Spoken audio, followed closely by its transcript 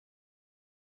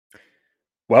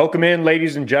Welcome in,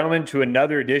 ladies and gentlemen, to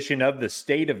another edition of the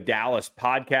State of Dallas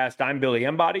podcast. I'm Billy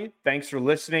Embody. Thanks for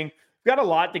listening. We've got a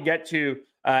lot to get to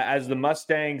as the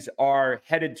Mustangs are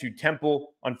headed to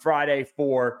Temple on Friday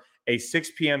for a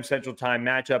 6 p.m. Central Time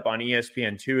matchup on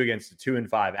ESPN2 against the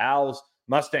 2-5 Owls.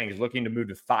 Mustangs looking to move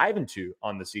to 5-2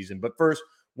 on the season. But first,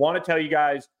 want to tell you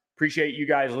guys, appreciate you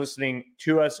guys listening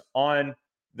to us on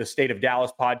the State of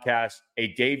Dallas podcast,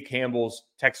 a Dave Campbell's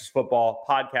Texas football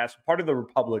podcast, part of the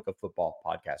Republic of Football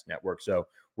podcast network. So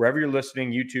wherever you're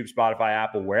listening, YouTube, Spotify,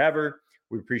 Apple, wherever,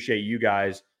 we appreciate you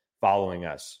guys following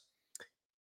us.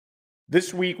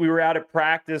 This week, we were out at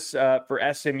practice for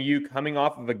SMU coming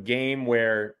off of a game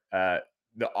where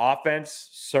the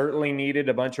offense certainly needed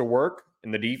a bunch of work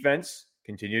and the defense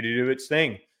continued to do its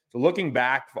thing. So looking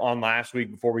back on last week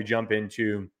before we jump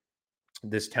into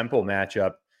this Temple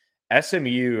matchup,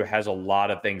 SMU has a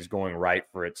lot of things going right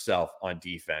for itself on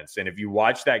defense. And if you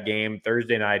watch that game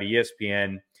Thursday night,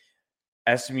 ESPN,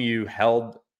 SMU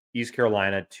held East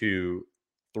Carolina to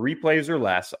 3 plays or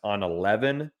less on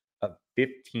 11 of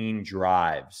 15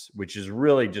 drives, which is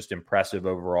really just impressive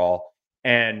overall.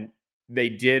 And they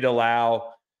did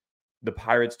allow the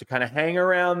Pirates to kind of hang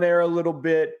around there a little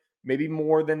bit, maybe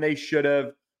more than they should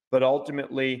have. But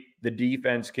ultimately, the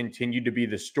defense continued to be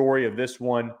the story of this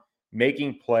one,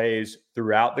 making plays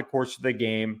throughout the course of the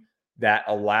game that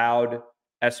allowed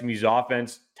SMU's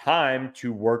offense time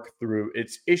to work through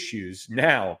its issues.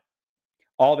 Now,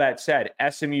 all that said,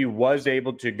 SMU was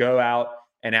able to go out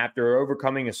and after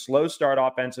overcoming a slow start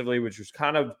offensively, which was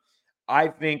kind of, I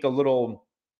think, a little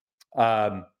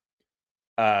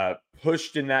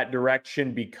pushed in that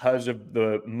direction because of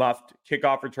the muffed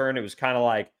kickoff return. It was kind of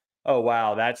like, oh,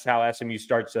 wow, that's how SMU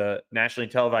starts a nationally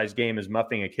televised game, is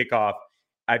muffing a kickoff.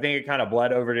 I think it kind of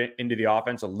bled over into the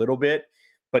offense a little bit,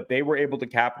 but they were able to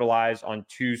capitalize on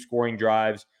 2 scoring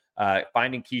drives,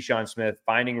 finding Keyshawn Smith,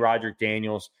 finding Roderick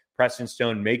Daniels, Preston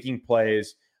Stone, making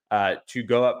plays to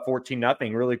go up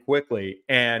 14-0 really quickly.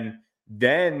 And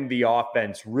then the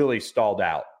offense really stalled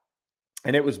out,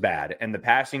 and it was bad. And the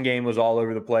passing game was all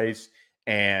over the place.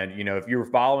 And, you know, if you were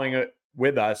following it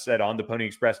with us at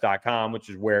ontheponyexpress.com, which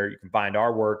is where you can find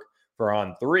our work for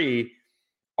On 3,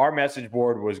 our message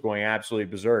board was going absolutely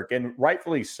berserk, and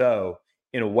rightfully so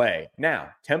in a way. Now,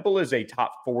 Temple is a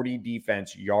top 40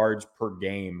 defense yards per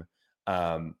game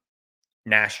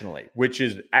nationally, which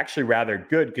is actually rather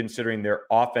good considering their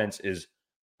offense is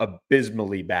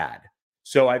abysmally bad.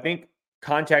 So I think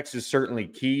context is certainly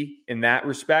key in that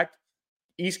respect.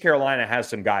 East Carolina has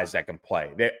some guys that can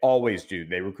play. They always do.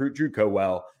 They recruit JUCO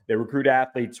well. They recruit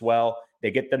athletes well. They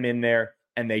get them in there,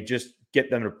 and they just get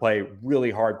them to play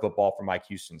really hard football for Mike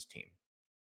Houston's team.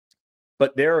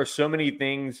 But there are so many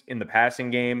things in the passing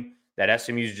game that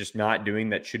SMU is just not doing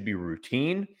that should be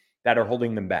routine that are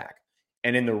holding them back.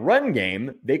 And in the run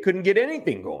game, they couldn't get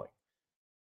anything going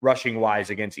rushing-wise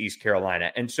against East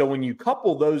Carolina. And so when you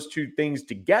couple those two things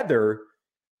together,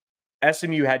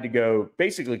 SMU had to go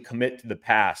basically commit to the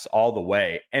pass all the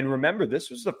way. And remember, this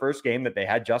was the first game that they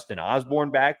had Justin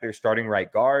Osborne back, their starting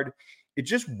right guard. It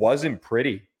just wasn't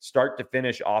pretty start to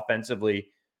finish offensively.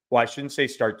 Well, I shouldn't say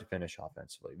start to finish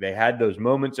offensively. They had those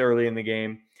moments early in the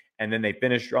game, and then they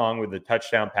finished strong with a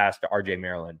touchdown pass to RJ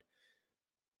Maryland.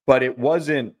 But it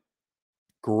wasn't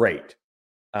great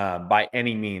by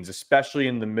any means, especially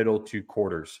in the middle 2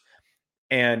 quarters.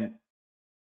 And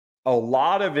a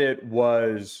lot of it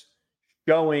was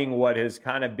showing what has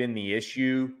kind of been the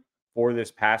issue for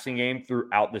this passing game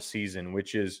throughout the season,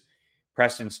 which is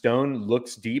Preston Stone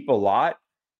looks deep a lot.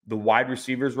 The wide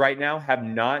receivers right now have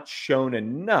not shown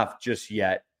enough just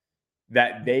yet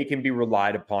that they can be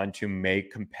relied upon to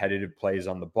make competitive plays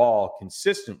on the ball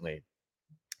consistently.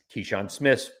 Keyshawn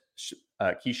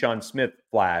Smith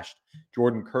flashed.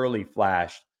 Jordan Curley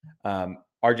flashed.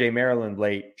 RJ Maryland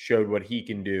late showed what he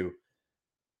can do.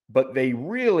 But they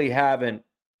really haven't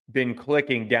been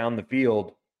clicking down the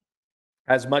field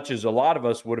as much as a lot of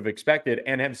us would have expected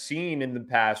and have seen in the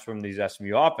past from these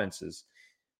SMU offenses.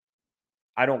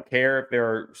 I don't care if there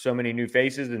are so many new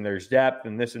faces and there's depth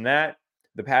and this and that.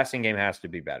 The passing game has to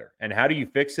be better. And how do you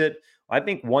fix it? I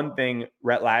think one thing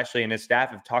Rhett Lashley and his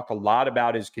staff have talked a lot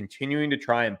about is continuing to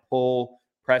try and pull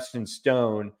Preston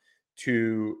Stone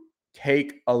to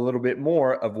take a little bit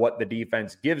more of what the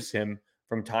defense gives him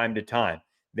from time to time.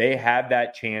 They have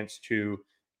that chance to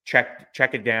check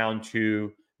it down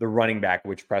to the running back,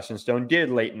 which Preston Stone did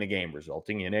late in the game,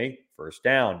 resulting in a first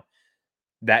down.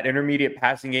 That intermediate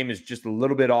passing game is just a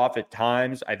little bit off at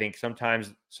times. I think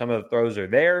sometimes some of the throws are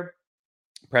there.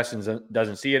 Preston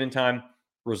doesn't see it in time,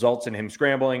 results in him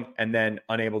scrambling and then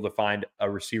unable to find a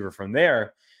receiver from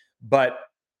there. But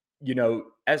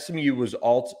SMU was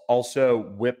also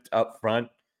whipped up front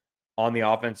on the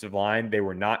offensive line. They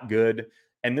were not good.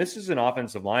 And this is an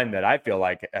offensive line that I feel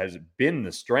like has been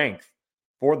the strength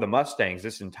for the Mustangs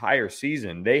this entire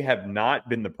season. They have not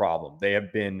been the problem. They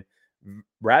have been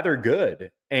rather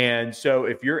good. And so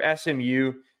if you're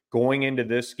SMU going into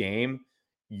this game,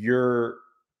 you're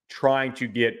trying to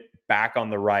get back on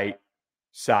the right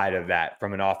side of that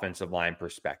from an offensive line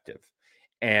perspective.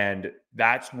 And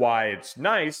that's why it's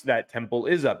nice that Temple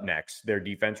is up next. Their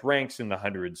defense ranks in the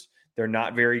hundreds. They're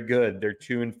not very good. They're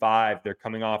 2-5. They're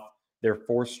coming off their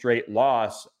fourth straight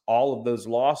loss. All of those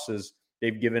losses,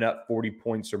 they've given up 40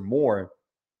 points or more.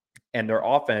 And their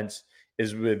offense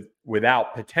is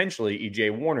without potentially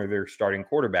EJ Warner, their starting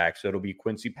quarterback. So it'll be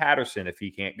Quincy Patterson if he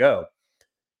can't go.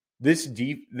 This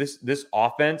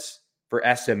offense for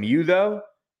SMU, though,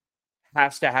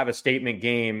 has to have a statement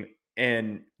game.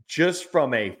 And just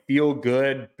from a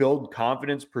feel-good, build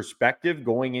confidence perspective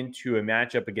going into a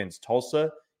matchup against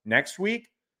Tulsa next week,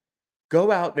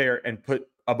 go out there and put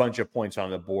a bunch of points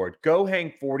on the board. Go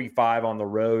hang 45 on the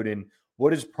road in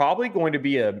what is probably going to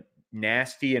be a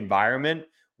nasty environment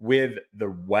with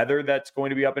the weather that's going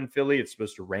to be up in Philly. It's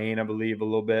supposed to rain, I believe, a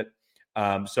little bit.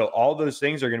 So all those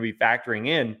things are going to be factoring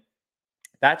in.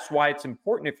 That's why it's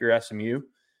important if you're SMU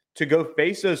to go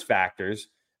face those factors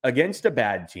against a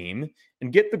bad team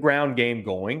and get the ground game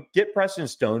going, get Preston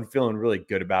Stone feeling really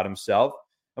good about himself.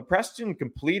 Preston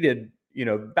completed,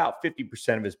 about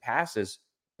 50% of his passes,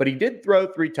 but he did throw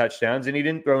 3 touchdowns and he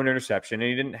didn't throw an interception and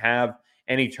he didn't have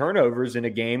any turnovers in a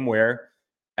game where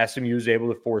SMU was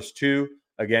able to force 2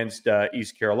 against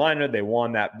East Carolina. They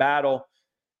won that battle.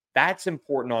 That's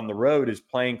important on the road, is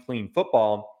playing clean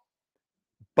football.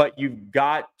 But you've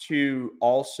got to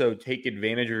also take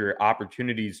advantage of your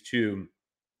opportunities to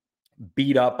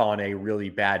beat up on a really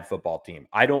bad football team.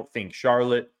 I don't think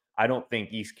Charlotte, I don't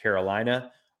think East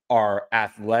Carolina are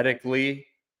athletically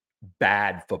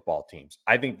bad football teams.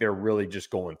 I think they're really just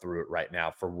going through it right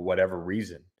now for whatever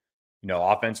reason.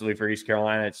 Offensively for East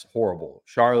Carolina, it's horrible.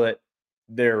 Charlotte,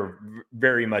 they're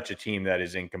very much a team that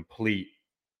is in complete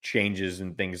changes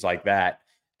and things like that.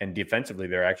 And defensively,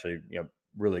 they're actually,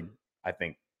 really, I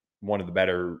think, one of the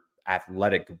better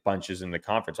athletic bunches in the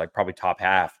conference, like probably top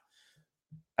half.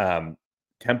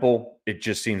 Temple, it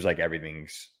just seems like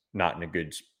everything's not in a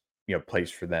good,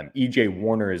 place for them. EJ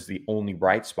Warner is the only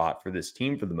bright spot for this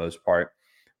team for the most part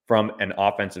from an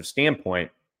offensive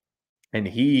standpoint. And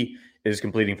he is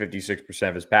completing 56%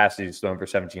 of his passes. He's thrown for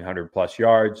 1,700 plus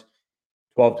yards,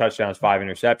 12 touchdowns, 5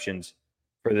 interceptions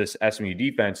for this SMU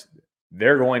defense.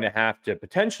 They're going to have to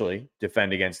potentially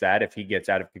defend against that if he gets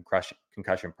out of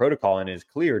concussion protocol and is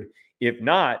cleared. If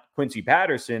not, Quincy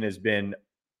Patterson has been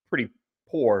pretty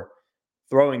poor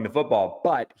throwing the football,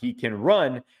 but he can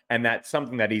run. And that's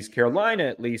something that East Carolina,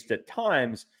 at least at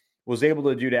times, was able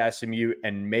to do to SMU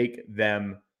and make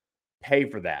them pay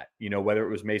for that. Whether it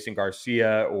was Mason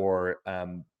Garcia or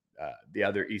the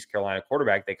other East Carolina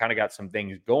quarterback, they kind of got some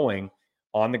things going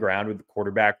on the ground with the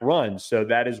quarterback run. So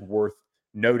that is worth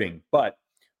noting. But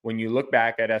when you look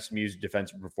back at SMU's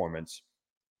defensive performance,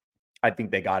 I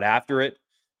think they got after it,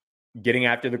 getting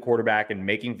after the quarterback and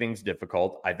making things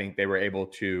difficult. I think they were able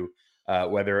to,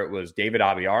 whether it was David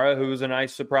Abiara, who was a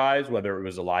nice surprise, whether it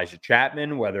was Elijah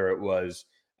Chapman, whether it was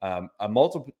a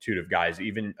multitude of guys,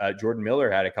 even Jordan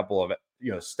Miller had a couple of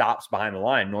stops behind the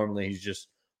line. Normally he's just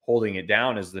holding it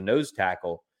down as the nose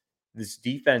tackle. This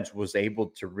defense was able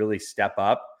to really step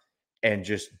up and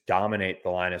just dominate the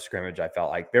line of scrimmage. I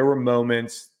felt like there were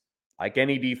moments, like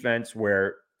any defense,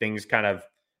 where things kind of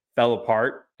fell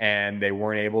apart and they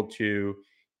weren't able to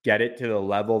get it to the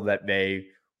level that they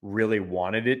really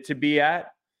wanted it to be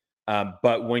at.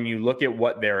 But when you look at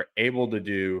what they're able to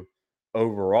do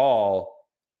overall,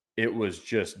 it was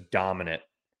just dominant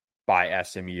by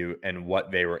SMU and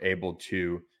what they were able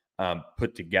to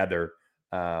put together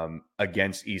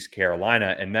against East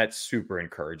Carolina. And that's super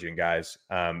encouraging, guys.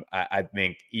 I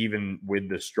think even with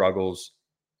the struggles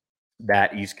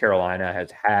that East Carolina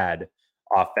has had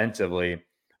offensively,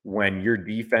 when your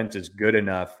defense is good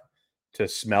enough to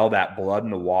smell that blood in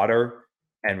the water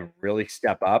and really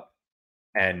step up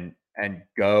and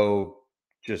go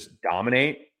just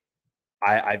dominate,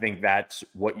 I think that's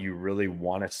what you really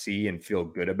want to see and feel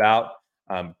good about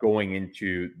going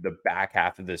into the back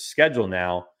half of this schedule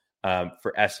now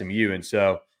for SMU. And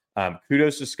so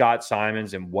kudos to Scott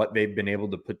Simons and what they've been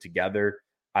able to put together.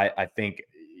 I think,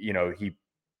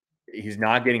 he's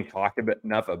not getting talked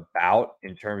enough about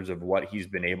in terms of what he's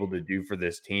been able to do for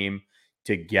this team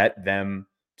to get them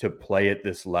to play at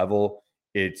this level.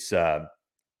 It's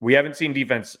we haven't seen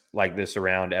defense like this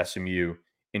around SMU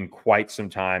in quite some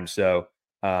time. So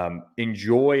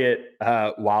Enjoy it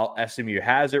while SMU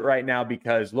has it right now,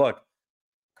 because look,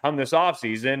 come this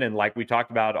offseason, and like we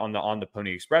talked about on the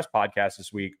Pony Express podcast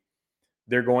this week,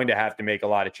 they're going to have to make a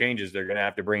lot of changes. They're going to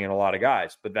have to bring in a lot of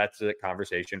guys, but that's a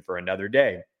conversation for another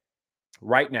day.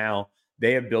 Right now,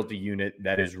 they have built a unit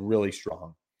that is really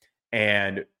strong.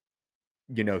 And,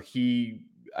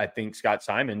 I think Scott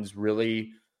Simons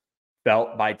really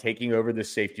felt by taking over the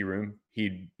safety room,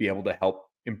 he'd be able to help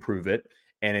improve it.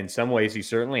 And in some ways, he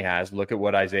certainly has. Look at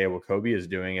what Isaiah Wikobe is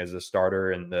doing as a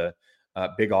starter and the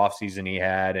big offseason he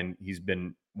had. And he's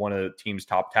been one of the team's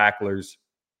top tacklers.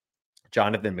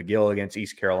 Jonathan McGill against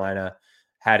East Carolina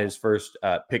had his first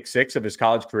pick six of his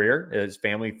college career. His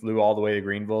family flew all the way to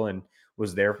Greenville and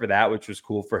was there for that, which was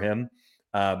cool for him.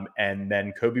 And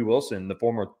then Kobe Wilson, the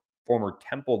former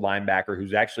Temple linebacker,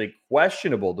 who's actually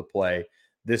questionable to play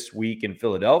this week in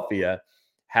Philadelphia,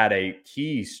 had a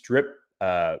key strip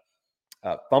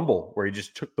fumble where he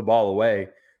just took the ball away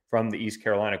from the East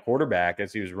Carolina quarterback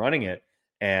as he was running it.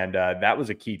 And that was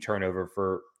a key turnover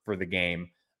for the game.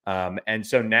 And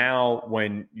so now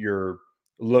when you're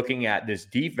looking at this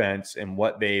defense and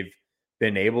what they've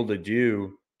been able to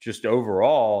do just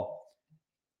overall,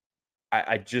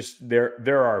 I just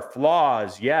there are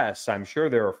flaws. Yes, I'm sure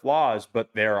there are flaws, but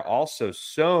there are also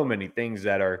so many things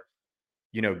that are,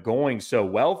 going so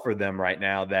well for them right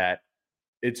now that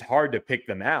it's hard to pick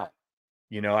them out.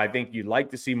 I think you'd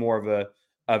like to see more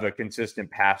of a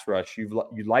consistent pass rush.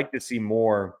 You'd like to see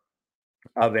more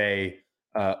of a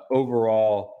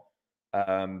overall,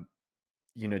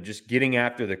 just getting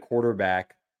after the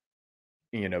quarterback,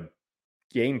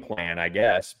 game plan, I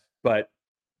guess. But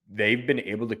they've been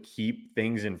able to keep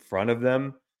things in front of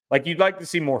them. Like, you'd like to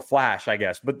see more flash, I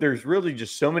guess, but there's really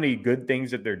just so many good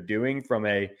things that they're doing from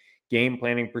a game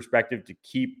planning perspective to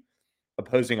keep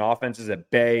opposing offenses at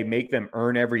bay, make them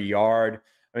earn every yard.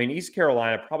 I mean, East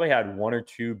Carolina probably had one or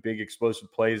two big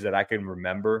explosive plays that I can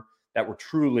remember that were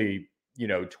truly,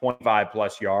 25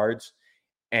 plus yards.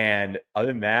 And other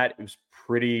than that, it was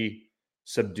pretty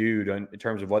subdued in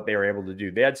terms of what they were able to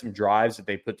do. They had some drives that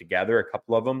they put together, a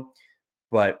couple of them,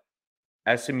 but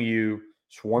SMU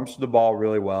swarms to the ball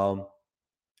really well.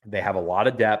 They have a lot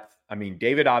of depth. I mean,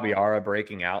 David Abiara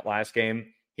breaking out last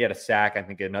game. He had a sack, I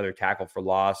think another tackle for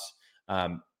loss.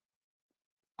 I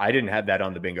didn't have that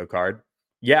on the bingo card.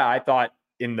 Yeah, I thought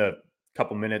in the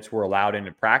couple minutes we're allowed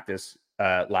into practice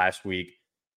last week,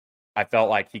 I felt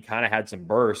like he kind of had some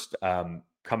burst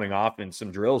coming off in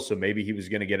some drills, so maybe he was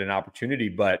going to get an opportunity,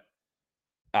 but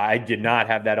I did not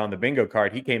have that on the bingo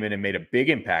card. He came in and made a big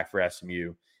impact for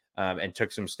SMU and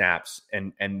took some snaps,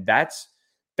 and that's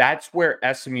where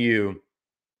SMU.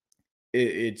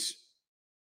 It's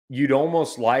you'd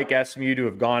almost like SMU to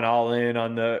have gone all in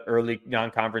on the early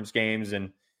non-conference games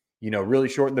and really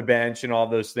shorten the bench and all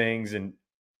those things. And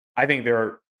I think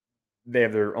they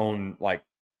have their own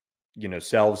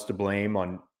selves to blame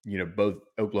on both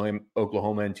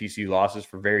Oklahoma and TCU losses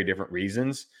for very different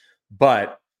reasons.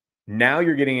 But now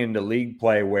you're getting into league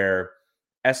play where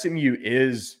SMU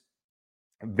is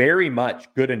very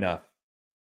much good enough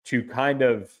to kind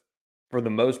of, for the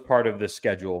most part of the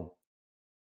schedule,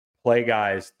 play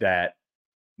guys that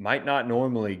might not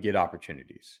normally get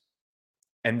opportunities.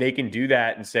 And they can do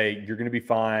that and say, you're going to be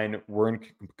fine. We're in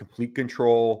complete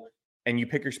control. And you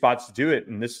pick your spots to do it.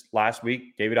 And this last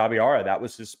week, David Abiara, that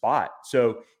was his spot.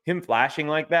 So him flashing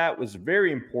like that was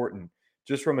very important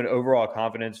just from an overall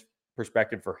confidence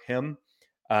perspective for him.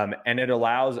 And it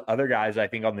allows other guys, I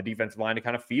think, on the defensive line to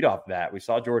kind of feed off that. We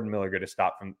saw Jordan Miller get a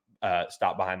stop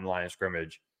behind the line of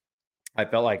scrimmage. I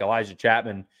felt like Elijah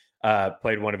Chapman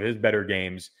played one of his better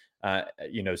games,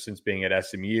 since being at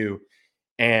SMU.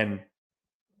 And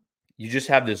you just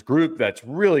have this group that's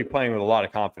really playing with a lot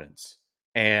of confidence.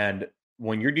 And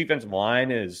when your defensive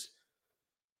line is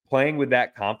playing with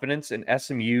that confidence, and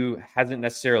SMU hasn't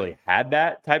necessarily had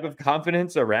that type of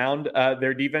confidence around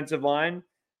their defensive line,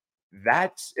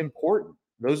 that's important.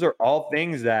 Those are all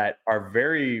things that are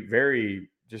very, very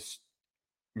just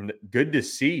good to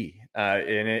see.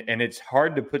 And it's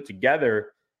hard to put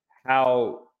together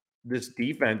how this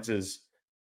defense is,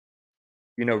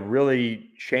 really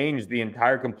changed the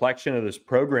entire complexion of this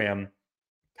program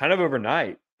kind of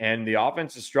overnight. And the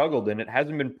offense has struggled, and it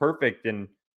hasn't been perfect and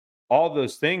all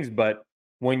those things. But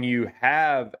when you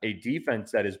have a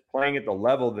defense that is playing at the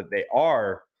level that they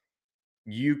are,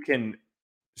 you can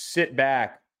sit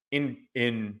back in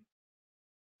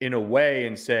a way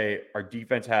and say, our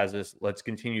defense has this. Let's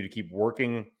continue to keep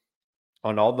working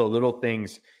on all the little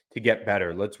things to get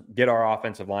better. Let's get our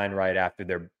offensive line right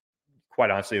after quite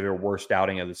honestly, their worst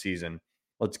outing of the season.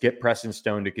 Let's get Preston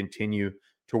Stone to continue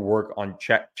to work on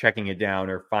checking it down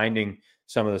or finding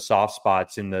some of the soft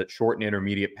spots in the short and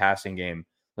intermediate passing game.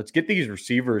 Let's get these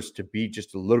receivers to be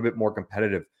just a little bit more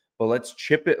competitive, but let's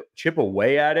chip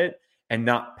away at it and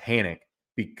not panic,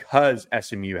 because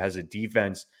SMU has a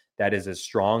defense that is as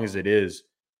strong as it is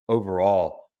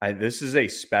overall. This is a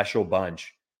special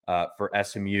bunch for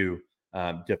SMU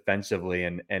defensively,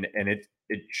 and it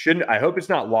shouldn't. I hope it's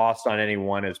not lost on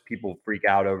anyone as people freak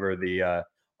out over the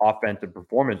offensive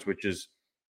performance, which is,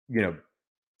 you know,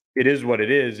 it is what it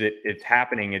is. It's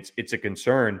happening. It's a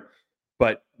concern,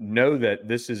 but know that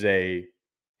this is a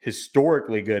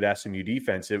historically good SMU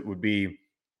defense. It would be,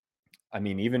 I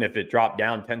mean, even if it dropped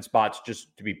down 10 spots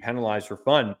just to be penalized for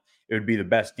fun, it would be the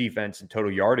best defense in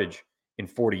total yardage in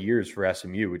 40 years for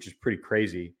SMU, which is pretty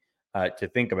crazy to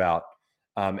think about.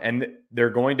 And they're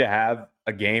going to have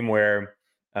a game where,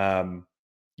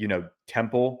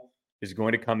 Temple is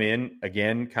going to come in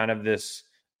again, kind of this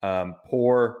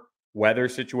poor weather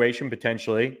situation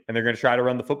potentially, and they're going to try to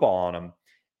run the football on them.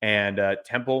 And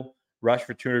Temple rushed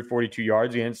for 242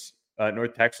 yards against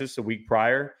North Texas a week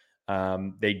prior.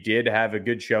 They did have a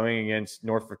good showing against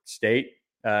Norfolk State,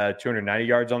 290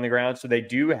 yards on the ground. So they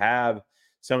do have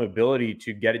some ability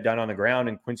to get it done on the ground.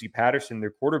 And Quincy Patterson,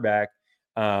 their quarterback,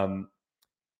 was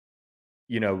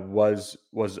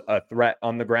a threat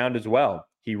on the ground as well.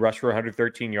 He rushed for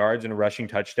 113 yards and a rushing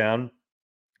touchdown,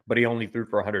 but he only threw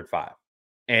for 105.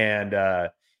 And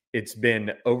it's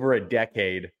been over a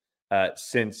decade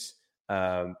since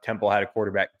Temple had a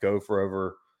quarterback go for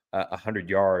over 100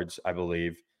 yards, I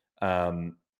believe.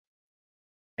 And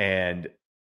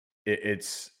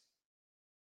it's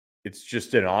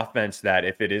just an offense that,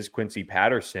 if it is Quincy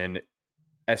Patterson,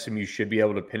 SMU should be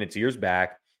able to pin its ears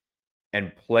back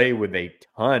and play with a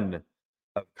ton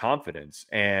of confidence.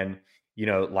 And,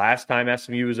 last time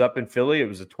SMU was up in Philly, it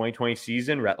was the 2020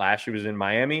 season. Rhett Lashley was in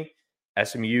Miami.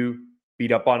 SMU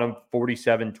beat up on them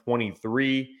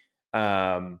 47-23.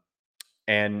 I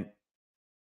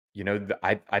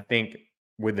think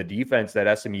with the defense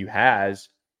that SMU has,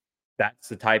 that's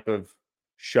the type of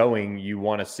showing you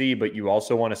want to see, but you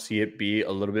also want to see it be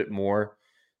a little bit more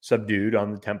subdued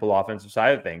on the Temple offensive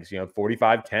side of things.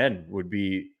 45-10 would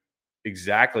be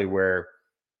exactly where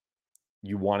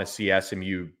you want to see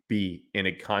SMU be in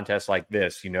a contest like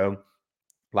this.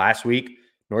 Last week,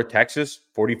 North Texas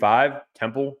 45,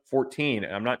 Temple 14.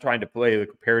 And I'm not trying to play the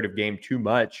comparative game too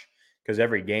much, because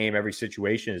every game, every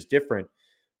situation is different.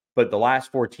 But the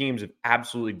last four teams have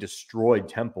absolutely destroyed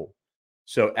Temple.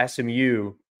 So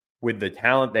SMU, with the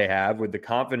talent they have, with the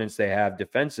confidence they have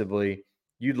defensively,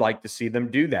 you'd like to see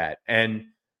them do that. And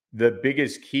the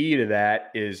biggest key to that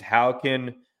is, how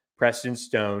can Preston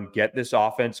Stone get this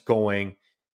offense going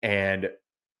and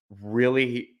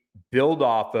really build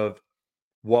off of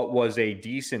what was a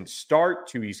decent start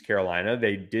to East Carolina?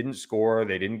 They didn't score.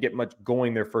 They didn't get much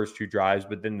going their first two drives,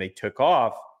 but then they took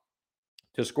off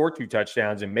to score two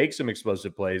touchdowns and make some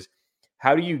explosive plays.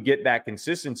 How do you get that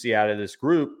consistency out of this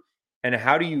group? And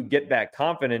how do you get that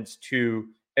confidence to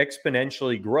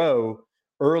exponentially grow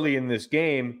early in this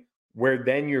game, where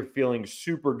then you're feeling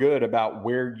super good about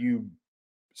where you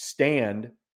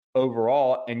stand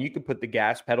overall, and you can put the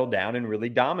gas pedal down and really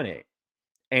dominate?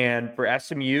 And for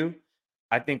SMU,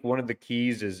 I think one of the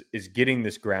keys is getting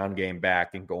this ground game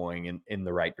back and going in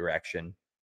the right direction.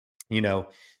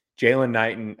 Jalen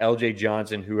Knight and LJ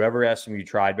Johnson, whoever SMU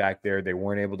tried back there, they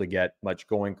weren't able to get much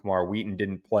going. Kamar Wheaton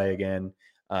didn't play again.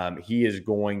 He is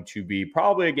going to be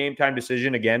probably a game time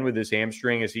decision again with his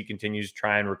hamstring as he continues to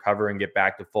try and recover and get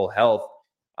back to full health.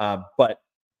 But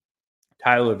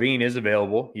Tyler Levine is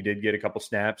available. He did get a couple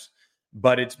snaps,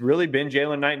 but it's really been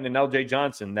Jalen Knight and LJ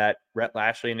Johnson that Rhett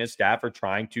Lashley and his staff are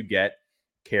trying to get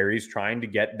carries, trying to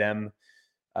get them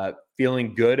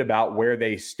feeling good about where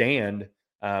they stand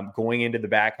going into the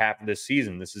back half of this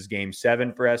season. This is game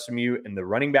 7 for SMU in the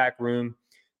running back room.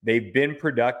 They've been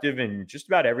productive in just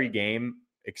about every game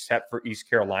except for East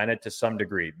Carolina to some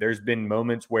degree. There's been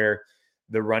moments where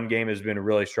the run game has been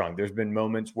really strong. There's been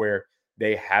moments where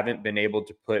they haven't been able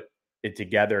to put it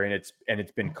together, and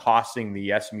it's been costing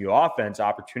the SMU offense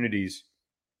opportunities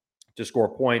to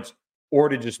score points or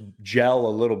to just gel a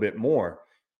little bit more.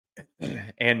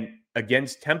 And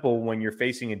against Temple, when you're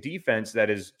facing a defense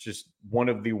that is just one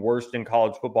of the worst in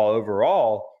college football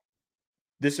overall,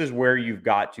 this is where you've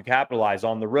got to capitalize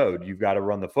on the road. You've got to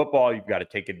run the football. You've got to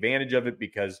take advantage of it,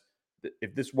 because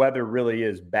if this weather really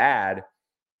is bad,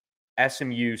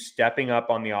 SMU stepping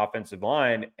up on the offensive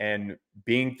line and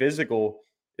being physical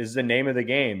is the name of the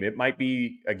game. It might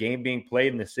be a game being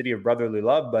played in the city of brotherly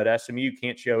love, but SMU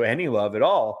can't show any love at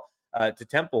all to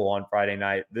Temple on Friday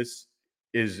night. This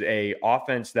is a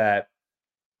offense that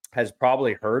has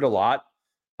probably heard a lot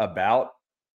about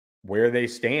where they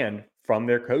stand from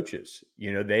their coaches.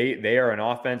 They are an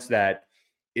offense that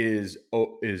is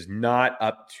not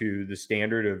up to the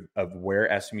standard of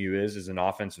where SMU is as an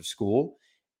offensive school,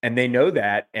 and they know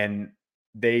that, and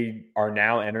they are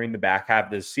now entering the back half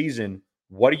of this season.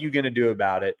 What are you going to do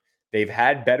about it? They've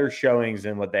had better showings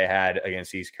than what they had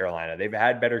against East Carolina. They've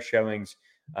had better showings,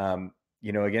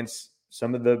 against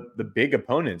some of the big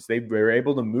opponents. They were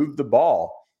able to move the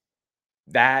ball.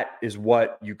 That is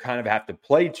what you kind of have to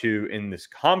play to in this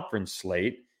conference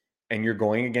slate. And you're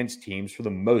going against teams, for the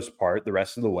most part, the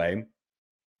rest of the way,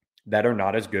 that are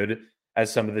not as good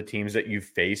as some of the teams that you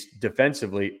faced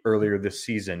defensively earlier this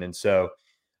season. And so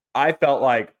I felt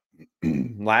like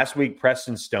last week,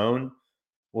 Preston Stone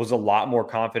was a lot more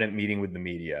confident meeting with the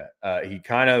media. He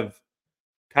kind of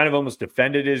almost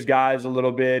defended his guys a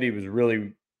little bit. He was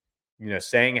really,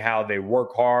 saying how they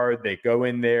work hard, they go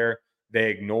in there, they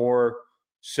ignore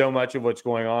so much of what's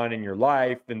going on in your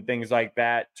life and things like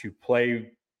that to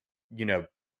play,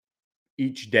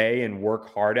 each day and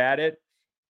work hard at it.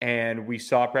 And we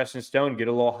saw Preston Stone get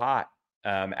a little hot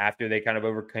after they kind of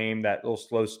overcame that little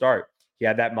slow start. He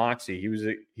had that moxie.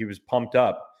 He was pumped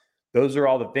up. Those are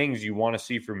all the things you want to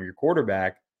see from your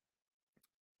quarterback,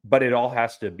 but it all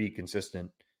has to be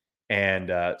consistent.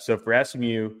 And so for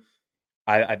SMU,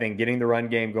 I think getting the run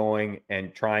game going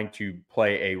and trying to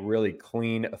play a really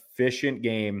clean, efficient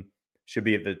game should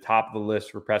be at the top of the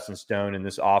list for Preston Stone in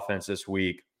this offense this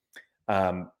week.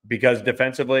 Because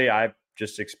defensively, I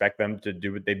just expect them to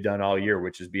do what they've done all year,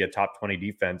 which is be a top 20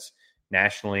 defense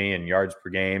nationally in yards per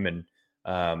game. And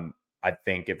I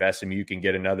think if SMU can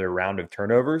get another round of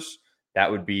turnovers, that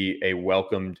would be a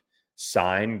welcomed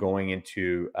sign going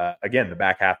into, again, the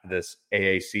back half of this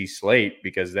AAC slate,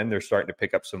 because then they're starting to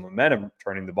pick up some momentum,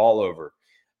 turning the ball over.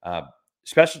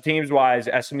 Special teams wise,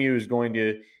 SMU is going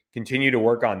to continue to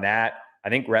work on that. I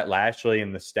think Rhett Lashley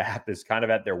and the staff is kind of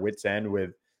at their wits' end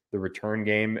with the return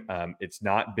game. It's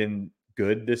not been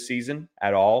good this season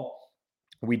at all.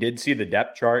 We did see the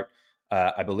depth chart.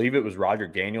 I believe it was Roger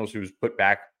Daniels who was put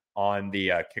back on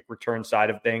the kick return side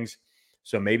of things.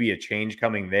 So maybe a change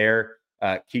coming there.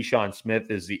 Keyshawn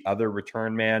Smith is the other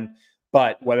return man.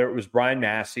 But whether it was Brian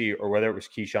Massey or whether it was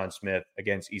Keyshawn Smith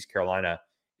against East Carolina,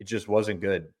 it just wasn't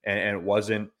good. And it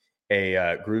wasn't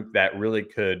a group that really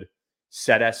could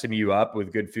set SMU up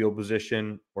with good field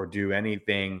position or do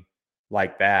anything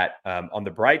like that. On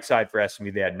the bright side for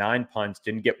SMU, they had 9 punts,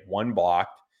 didn't get one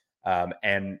blocked.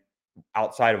 And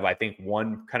outside of, I think,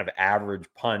 one kind of average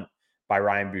punt by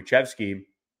Ryan Buchevsky,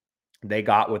 they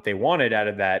got what they wanted out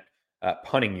of that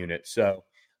punting unit. So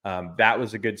that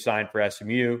was a good sign for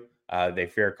SMU. They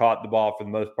fair caught the ball for the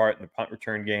most part in the punt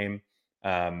return game.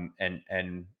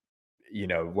 And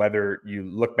whether you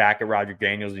look back at Roger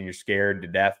Daniels and you're scared to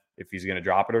death if he's going to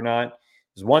drop it or not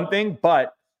is one thing,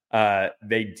 but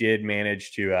they did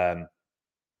manage to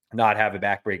not have a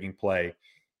backbreaking play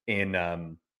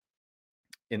on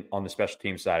the special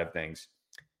team side of things.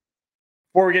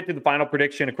 Before we get to the final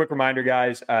prediction, a quick reminder,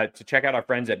 guys, to check out our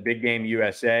friends at Big Game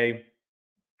USA.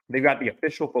 They've got the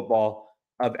official football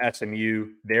of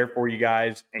SMU there for you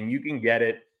guys, and you can get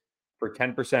it for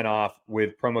 10% off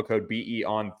with promo code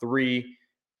BEON3.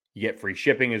 You get free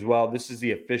shipping as well. This is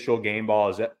the official game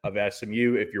ball of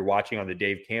SMU. If you're watching on the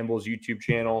Dave Campbell's YouTube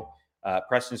channel,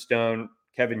 Preston Stone,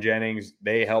 Kevin Jennings,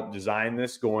 they helped design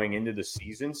this going into the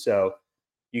season. So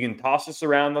you can toss this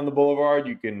around on the boulevard.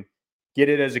 You can get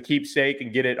it as a keepsake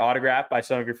and get it autographed by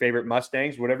some of your favorite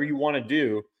Mustangs. Whatever you want to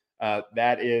do,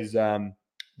 that is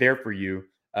there for you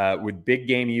with Big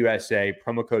Game USA,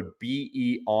 promo code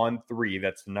BEON3.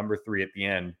 That's the number 3 at the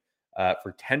end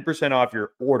for 10% off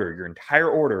your order, your entire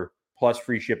order, plus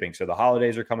free shipping. So the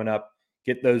holidays are coming up.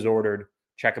 Get those ordered.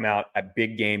 Check them out at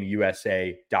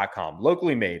biggameusa.com.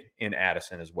 Locally made in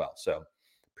Addison as well. So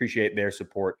appreciate their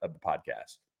support of the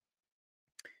podcast.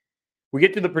 We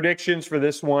get to the predictions for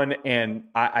this one, and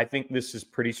I think this is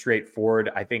pretty straightforward.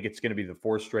 I think it's going to be the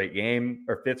 4th straight game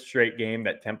or 5th straight game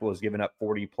that Temple has given up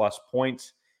 40-plus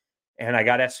points. And I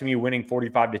got SMU winning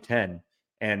 45-10.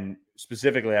 And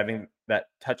specifically, I think that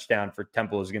touchdown for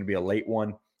Temple is going to be a late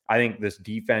one. I think this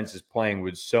defense is playing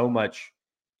with so much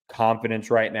confidence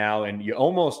right now, and you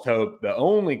almost hope the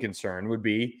only concern would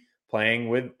be playing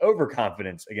with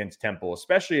overconfidence against Temple,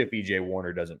 especially if E.J.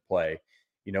 Warner doesn't play.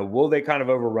 Will they kind of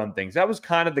overrun things? That was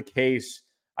kind of the case,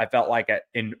 I felt like,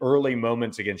 in early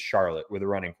moments against Charlotte with a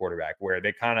running quarterback, where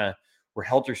they kind of were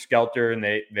helter-skelter and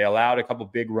they allowed a couple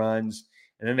big runs,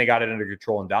 and then they got it under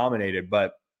control and dominated.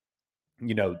 But,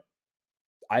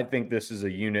 I think this is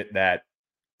a unit that,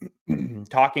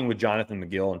 talking with Jonathan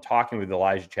McGill and talking with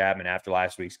Elijah Chapman after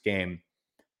last week's game,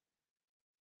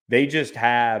 they just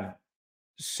have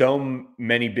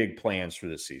many big plans for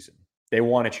this season. They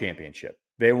want a championship.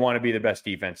 They want to be the best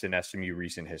defense in SMU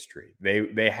recent history.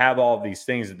 They have all of these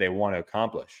things that they want to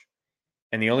accomplish.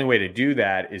 And the only way to do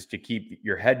that is to keep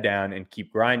your head down and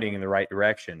keep grinding in the right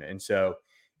direction. And so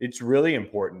it's really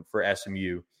important for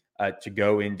SMU to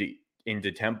go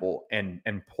into Temple and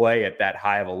play at that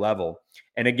high of a level.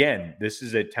 And again, this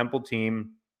is a Temple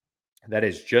team that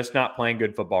is just not playing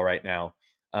good football right now.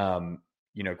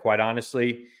 Quite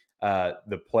honestly,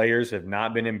 the players have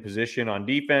not been in position on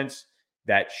defense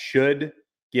that should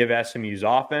give SMU's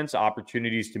offense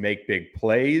opportunities to make big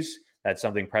plays. That's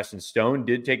something Preston Stone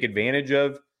did take advantage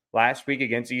of last week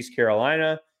against East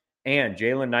Carolina. And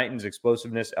Jalen Knighton's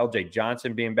explosiveness, LJ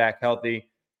Johnson being back healthy,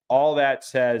 all that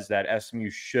says that SMU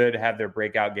should have their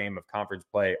breakout game of conference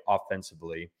play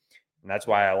offensively. And that's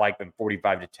why I like them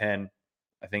 45-10.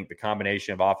 I think the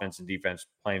combination of offense and defense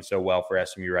playing so well for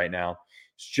SMU right now,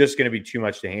 it's just going to be too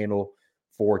much to handle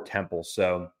for Temple.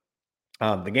 So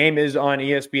the game is on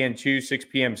ESPN2, 6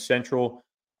 p.m. Central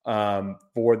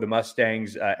for the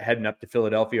Mustangs heading up to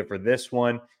Philadelphia for this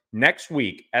one. Next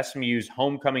week, SMU's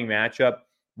homecoming matchup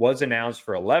was announced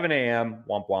for 11 a.m.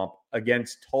 womp womp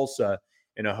against Tulsa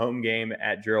in a home game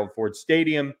at Gerald Ford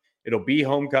Stadium. It'll be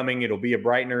homecoming. It'll be a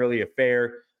bright and early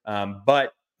affair,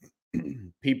 but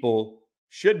people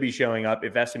should be showing up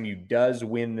if SMU does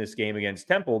win this game against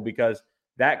Temple, because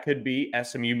that could be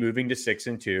SMU moving to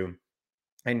 6-2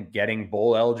 and getting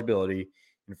bowl eligibility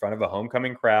in front of a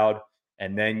homecoming crowd.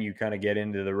 And then you kind of get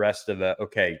into the rest of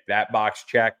that box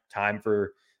check, time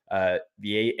for the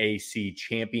AAC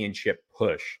championship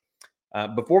push.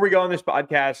 Before we go on this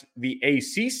podcast, the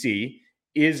ACC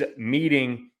is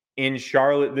meeting in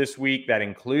Charlotte this week. That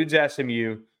includes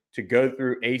SMU to go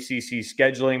through ACC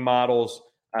scheduling models.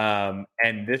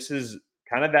 And this is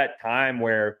kind of that time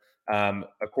where,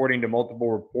 according to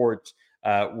multiple reports,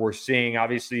 we're seeing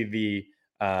obviously the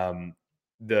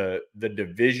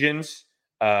divisions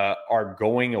are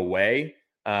going away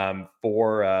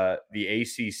for the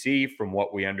ACC, from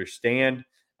what we understand.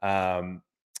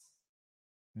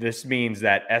 This means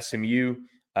that SMU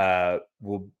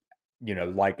will,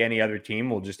 like any other team,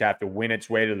 will just have to win its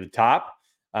way to the top.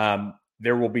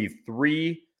 There will be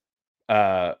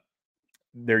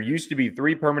there used to be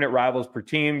 3 permanent rivals per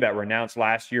team that were announced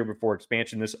last year before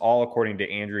expansion. This all according to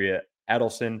Andrea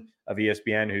Edelson of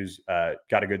ESPN, who's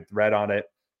got a good thread on it.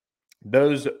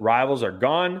 Those rivals are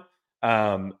gone.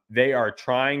 They are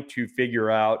trying to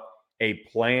figure out a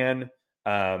plan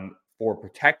for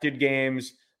protected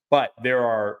games, but there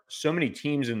are so many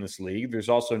teams in this league. There's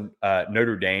also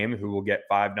Notre Dame, who will get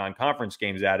 5 non-conference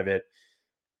games out of it,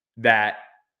 that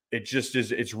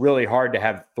it's really hard to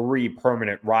have 3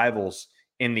 permanent rivals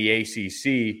in the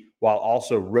ACC while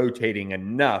also rotating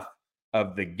enough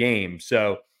of the game.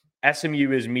 So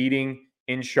SMU is meeting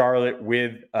in Charlotte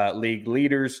with league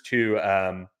leaders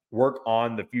to work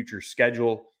on the future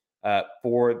schedule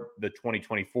for the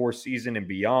 2024 season and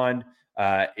beyond.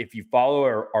 If you follow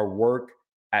our work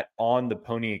at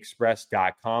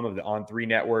ontheponyexpress.com of the On3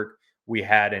 network, we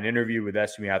had an interview with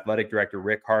SMU Athletic Director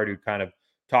Rick Hart, who kind of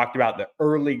talked about the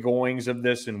early goings of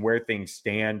this and where things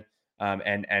stand,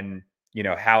 and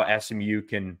how SMU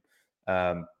can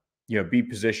be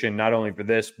positioned not only for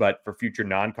this but for future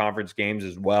non-conference games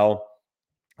as well.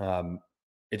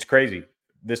 It's crazy.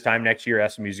 This time next year,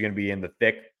 SMU is going to be in the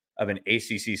thick of an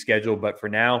ACC schedule, but for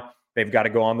now, they've got to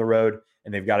go on the road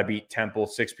and they've got to beat Temple,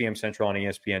 6 p.m. Central on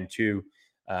ESPN2.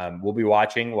 We'll be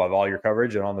watching. We'll have all your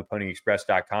coverage at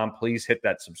ontheponyexpress.com. Please hit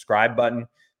that subscribe button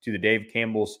to the Dave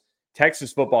Campbell's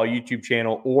Texas Football YouTube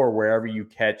channel, or wherever you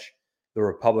catch the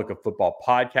Republic of Football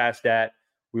podcast at.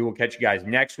 We will catch you guys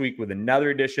next week with another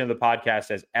edition of the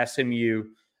podcast as SMU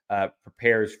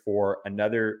prepares for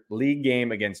another league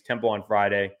game against Temple on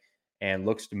Friday and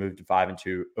looks to move to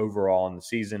 5-2 overall in the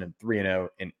season and 3-0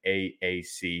 in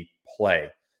AAC play.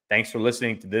 Thanks for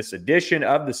listening to this edition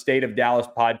of the State of Dallas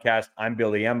podcast. I'm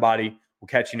Billy Embody. We'll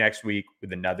catch you next week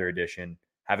with another edition.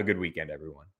 Have a good weekend, everyone.